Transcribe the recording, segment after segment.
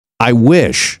I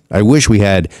wish we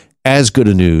had as good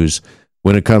a news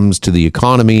when it comes to the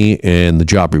economy and the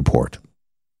job report.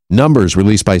 Numbers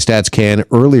released by StatsCan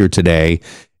earlier today.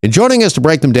 And joining us to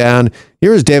break them down,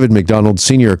 here is David McDonald,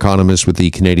 senior economist with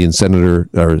the Canadian Center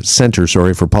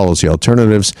for Policy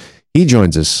Alternatives. He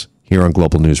joins us here on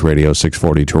Global News Radio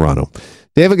 640 Toronto.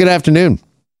 David, good afternoon.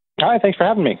 Hi, thanks for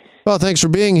having me. Well, thanks for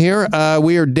being here.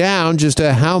 We are down. Just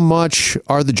how much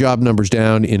are the job numbers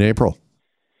down in April?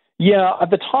 Yeah,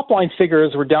 the top line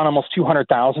figures were down almost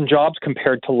 200,000 jobs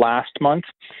compared to last month.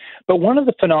 But one of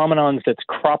the phenomenons that's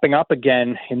cropping up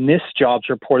again in this jobs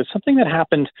report is something that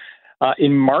happened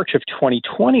in March of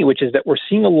 2020, which is that we're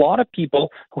seeing a lot of people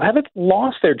who haven't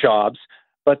lost their jobs,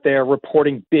 but they're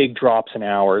reporting big drops in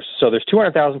hours. So there's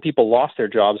 200,000 people lost their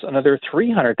jobs. Another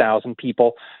 300,000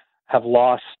 people have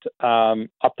lost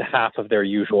up to half of their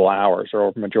usual hours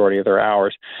or majority of their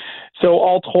hours. So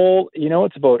all told,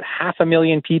 it's about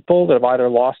 500,000 people that have either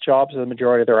lost jobs or the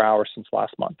majority of their hours since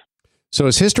last month. So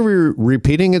is history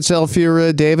repeating itself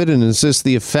here, David? And is this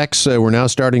the effects we're now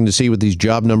starting to see with these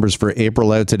job numbers for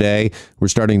April out today? We're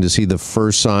starting to see the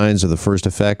first signs or the first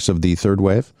effects of the third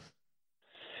wave?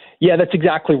 Yeah, that's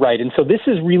exactly right. And so this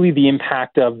is really the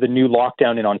impact of the new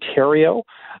lockdown in Ontario,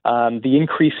 the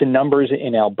increase in numbers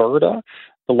in Alberta,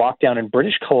 the lockdown in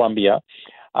British Columbia.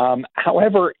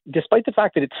 However, despite the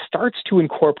fact that it starts to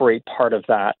incorporate part of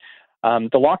that,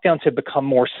 the lockdowns have become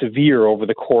more severe over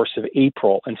the course of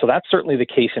April. And so that's certainly the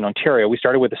case in Ontario. We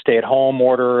started with a stay-at-home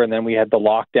order, and then we had the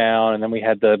lockdown, and then we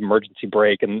had the emergency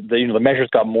break, and the measures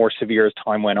got more severe as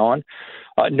time went on.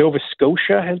 Nova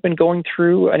Scotia has been going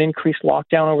through an increased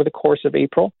lockdown over the course of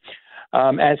April,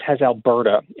 as has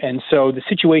Alberta. And so the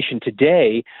situation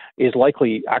today is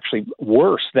likely actually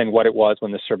worse than what it was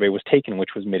when the survey was taken, which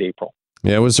was mid-April.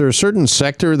 Yeah, was there a certain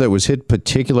sector that was hit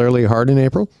particularly hard in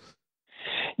April?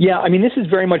 Yeah, I mean, this is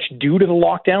very much due to the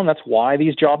lockdown. That's why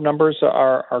these job numbers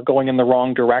are going in the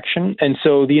wrong direction. And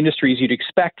so the industries you'd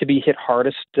expect to be hit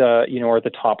hardest, are at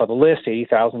the top of the list.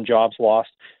 80,000 jobs lost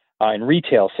in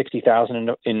retail,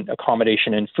 60,000 in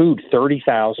accommodation and food,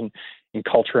 30,000 in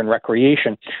culture and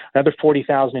recreation, another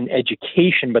 40,000 in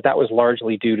education, but that was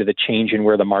largely due to the change in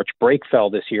where the March break fell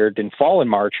this year. It didn't fall in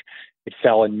March. It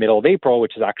fell in middle of April,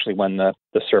 which is actually when the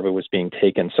survey was being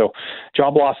taken. So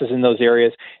job losses in those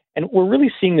areas. And we're really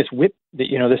seeing this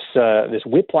this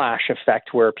whiplash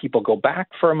effect where people go back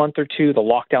for a month or two, the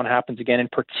lockdown happens again, and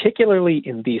particularly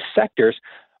in these sectors,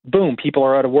 boom, people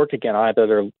are out of work again.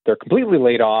 Either they're completely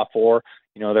laid off or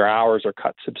their hours are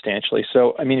cut substantially.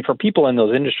 So I mean, for people in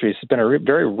those industries, it's been a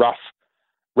very rough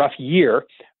year,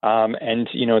 and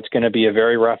it's going to be a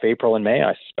very rough April and May,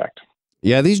 I suspect.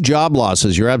 Yeah, these job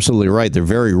losses, you're absolutely right. They're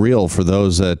very real for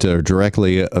those that are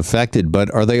directly affected.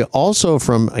 But are they also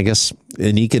from, I guess,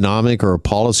 an economic or a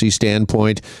policy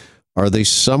standpoint, are they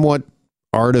somewhat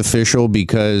artificial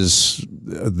because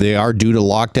they are due to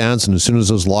lockdowns? And as soon as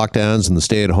those lockdowns and the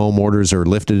stay-at-home orders are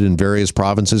lifted in various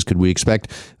provinces, could we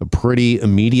expect a pretty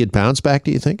immediate bounce back,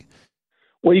 do you think?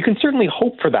 Well, you can certainly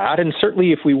hope for that. And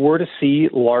certainly if we were to see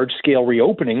large-scale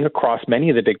reopening across many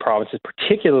of the big provinces,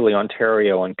 particularly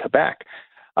Ontario and Quebec,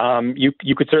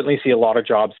 you could certainly see a lot of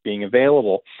jobs being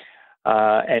available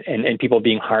and people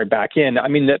being hired back in. I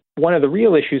mean, that one of the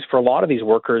real issues for a lot of these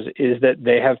workers is that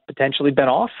they have potentially been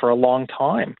off for a long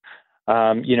time.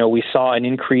 We saw an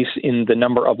increase in the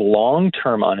number of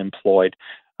long-term unemployed,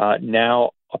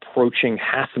 now approaching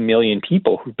 500,000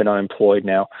 people who've been unemployed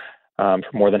now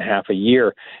for more than half a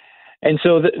year. And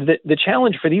so the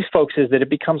challenge for these folks is that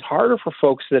it becomes harder for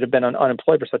folks that have been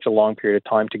unemployed for such a long period of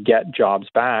time to get jobs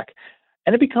back.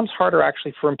 And it becomes harder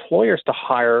actually for employers to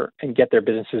hire and get their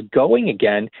businesses going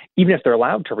again, even if they're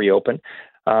allowed to reopen.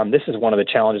 This is one of the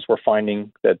challenges we're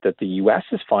finding that the U.S.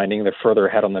 is finding. They're further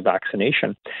ahead on the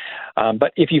vaccination.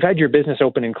 But if you've had your business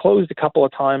open and closed a couple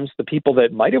of times, the people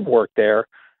that might have worked there,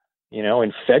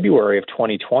 in February of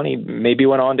 2020, maybe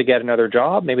went on to get another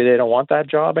job. Maybe they don't want that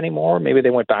job anymore. Maybe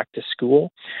they went back to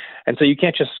school. And so you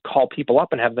can't just call people up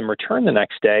and have them return the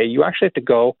next day. You actually have to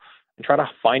go and try to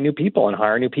find new people and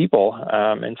hire new people.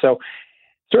 And so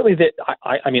certainly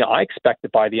I expect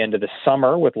that by the end of the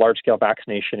summer, with large-scale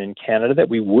vaccination in Canada, that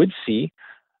we would see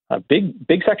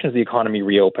big sections of the economy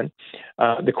reopen.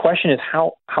 The question is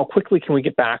how quickly can we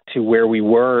get back to where we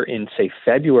were in, say,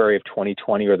 February of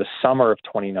 2020 or the summer of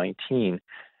 2019?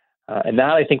 And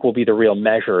that, I think, will be the real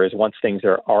measure, is once things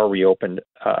are reopened,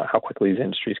 how quickly these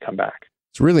industries come back.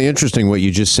 It's really interesting what you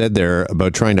just said there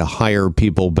about trying to hire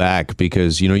people back,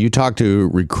 because, you talk to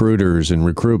recruiters and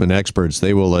recruitment experts,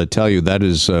 they will tell you that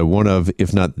is one of,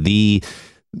 if not the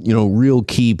real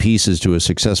key pieces to a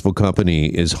successful company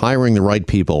is hiring the right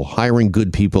people, hiring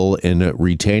good people, and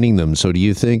retaining them. So do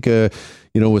you think,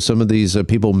 with some of these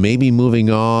people maybe moving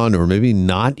on or maybe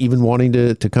not even wanting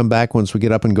to come back once we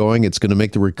get up and going, it's going to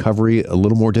make the recovery a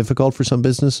little more difficult for some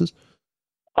businesses?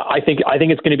 I think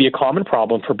it's going to be a common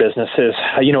problem for businesses.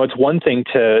 It's one thing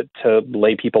to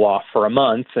lay people off for a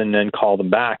month and then call them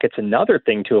back. It's another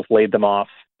thing to have laid them off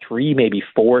 3, maybe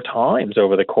 4 times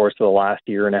over the course of the last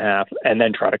year and a half, and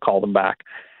then try to call them back.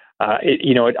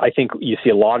 I think you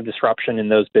see a lot of disruption in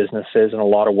those businesses, and a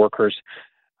lot of workers,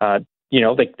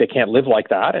 they can't live like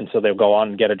that, and so they'll go on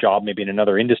and get a job maybe in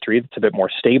another industry that's a bit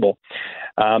more stable.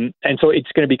 And so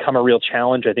it's going to become a real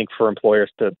challenge, I think, for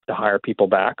employers to hire people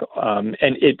back. And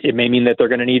it may mean that they're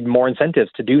going to need more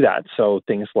incentives to do that. So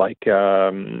things like,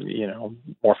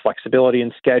 more flexibility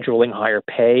in scheduling, higher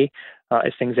pay,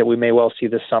 is things that we may well see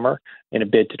this summer in a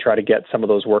bid to try to get some of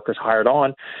those workers hired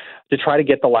on, to try to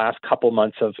get the last couple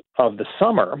months of the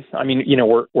summer. I mean,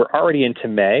 we're already into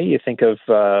May. You think of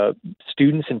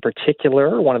students in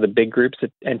particular, one of the big groups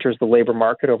that enters the labor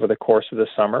market over the course of the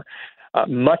summer.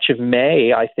 Much of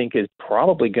May, I think, is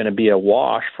probably going to be a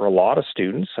wash for a lot of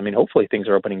students. I mean, hopefully things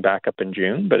are opening back up in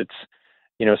June, but it's,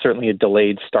 certainly a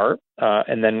delayed start.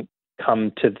 And then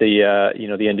come to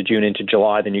the end of June into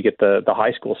July, then you get the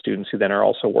high school students who then are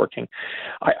also working.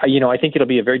 I think it'll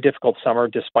be a very difficult summer,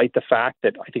 despite the fact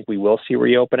that I think we will see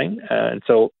reopening. And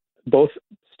so both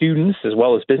students as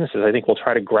well as businesses, I think, will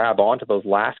try to grab onto those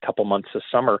last couple months of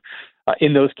summer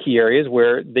in those key areas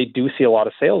where they do see a lot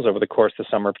of sales over the course of the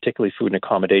summer, particularly food and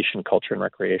accommodation, culture and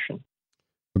recreation.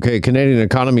 Okay, Canadian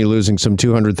economy losing some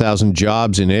 200,000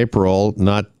 jobs in April,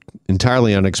 not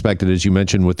entirely unexpected, as you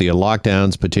mentioned, with the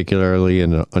lockdowns, particularly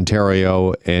in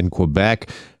Ontario and Quebec.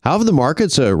 How have the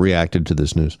markets reacted to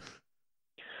this news?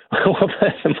 Well,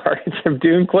 the markets are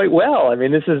doing quite well. I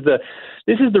mean, this is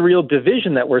the real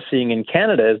division that we're seeing in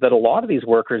Canada, is that a lot of these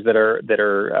workers that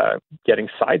are getting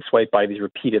sideswiped by these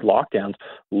repeated lockdowns,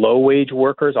 low-wage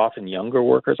workers, often younger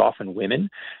workers, often women.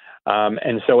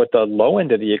 And so at the low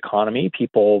end of the economy,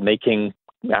 people making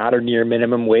at or near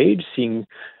minimum wage, seeing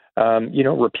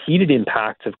repeated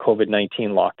impacts of COVID-19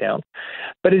 lockdowns.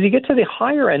 But as you get to the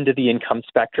higher end of the income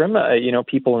spectrum,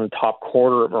 people in the top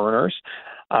quarter of earners,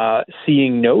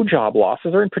 seeing no job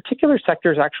losses, or in particular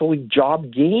sectors actually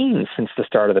job gains since the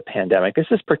start of the pandemic. This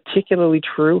is particularly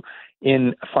true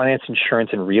in finance,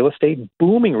 insurance, and real estate,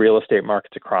 booming real estate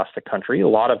markets across the country, a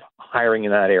lot of hiring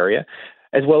in that area,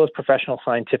 as well as professional,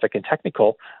 scientific, and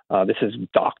technical. This is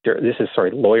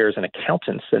lawyers and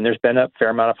accountants, and there's been a fair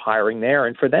amount of hiring there.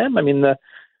 And for them, I mean,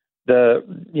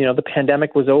 the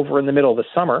pandemic was over in the middle of the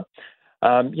summer.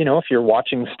 If you're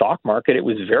watching the stock market, it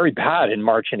was very bad in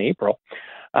March and April.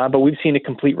 But we've seen a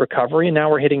complete recovery, and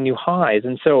now we're hitting new highs.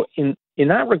 And so in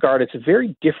that regard, it's a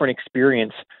very different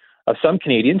experience of some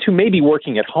Canadians who may be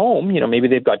working at home. Maybe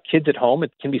they've got kids at home.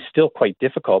 It can be still quite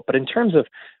difficult. But in terms of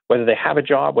whether they have a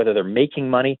job, whether they're making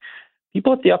money,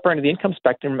 people at the upper end of the income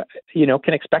spectrum,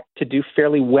 can expect to do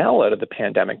fairly well out of the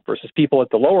pandemic versus people at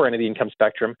the lower end of the income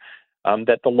spectrum,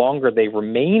 that the longer they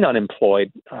remain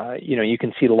unemployed, you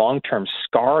can see long-term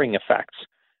scarring effects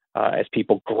as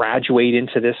people graduate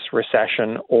into this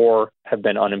recession or have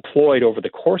been unemployed over the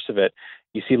course of it.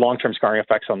 You see long-term scarring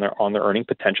effects on their earning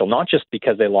potential, not just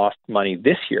because they lost money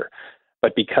this year,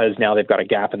 but because now they've got a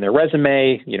gap in their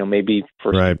resume. Maybe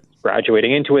for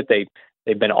graduating into it,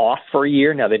 they've been off for a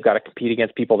year. Now they've got to compete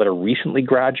against people that are recently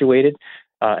graduated,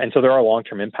 and so there are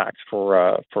long-term impacts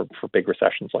for big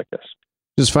recessions like this.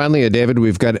 Just finally, David,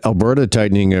 we've got Alberta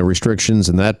tightening restrictions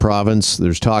in that province.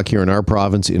 There's talk here in our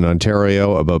province in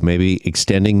Ontario about maybe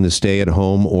extending the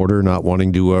stay-at-home order, not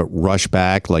wanting to rush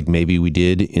back like maybe we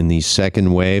did in the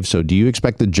second wave. So do you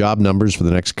expect the job numbers for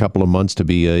the next couple of months to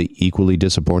be equally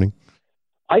disappointing?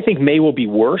 I think May will be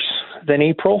worse than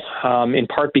April, in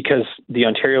part because the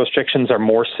Ontario restrictions are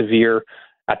more severe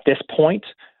at this point.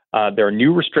 There are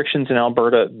new restrictions in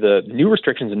Alberta, the new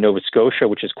restrictions in Nova Scotia,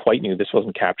 which is quite new. This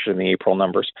wasn't captured in the April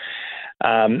numbers.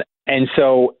 And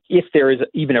so if there is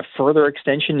even a further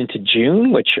extension into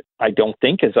June, which I don't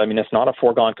think is, it's not a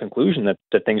foregone conclusion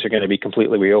that things are going to be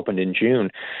completely reopened in June.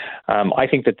 I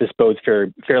think that this bodes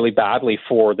fairly badly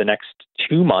for the next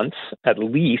 2 months, at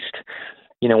least.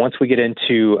 Once we get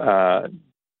into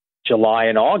July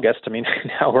and August,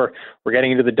 now we're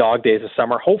getting into the dog days of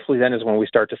summer. Hopefully then is when we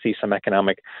start to see some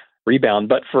economic rebound.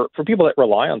 But for people that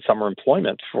rely on summer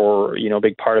employment for, a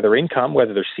big part of their income,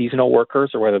 whether they're seasonal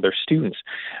workers or whether they're students,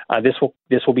 this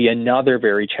will be another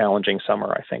very challenging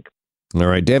summer, I think. All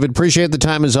right, David, appreciate the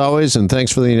time as always, and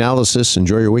thanks for the analysis.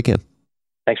 Enjoy your weekend.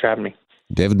 Thanks for having me.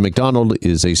 David McDonald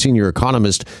is a senior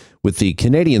economist with the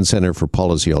Canadian Centre for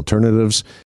Policy Alternatives.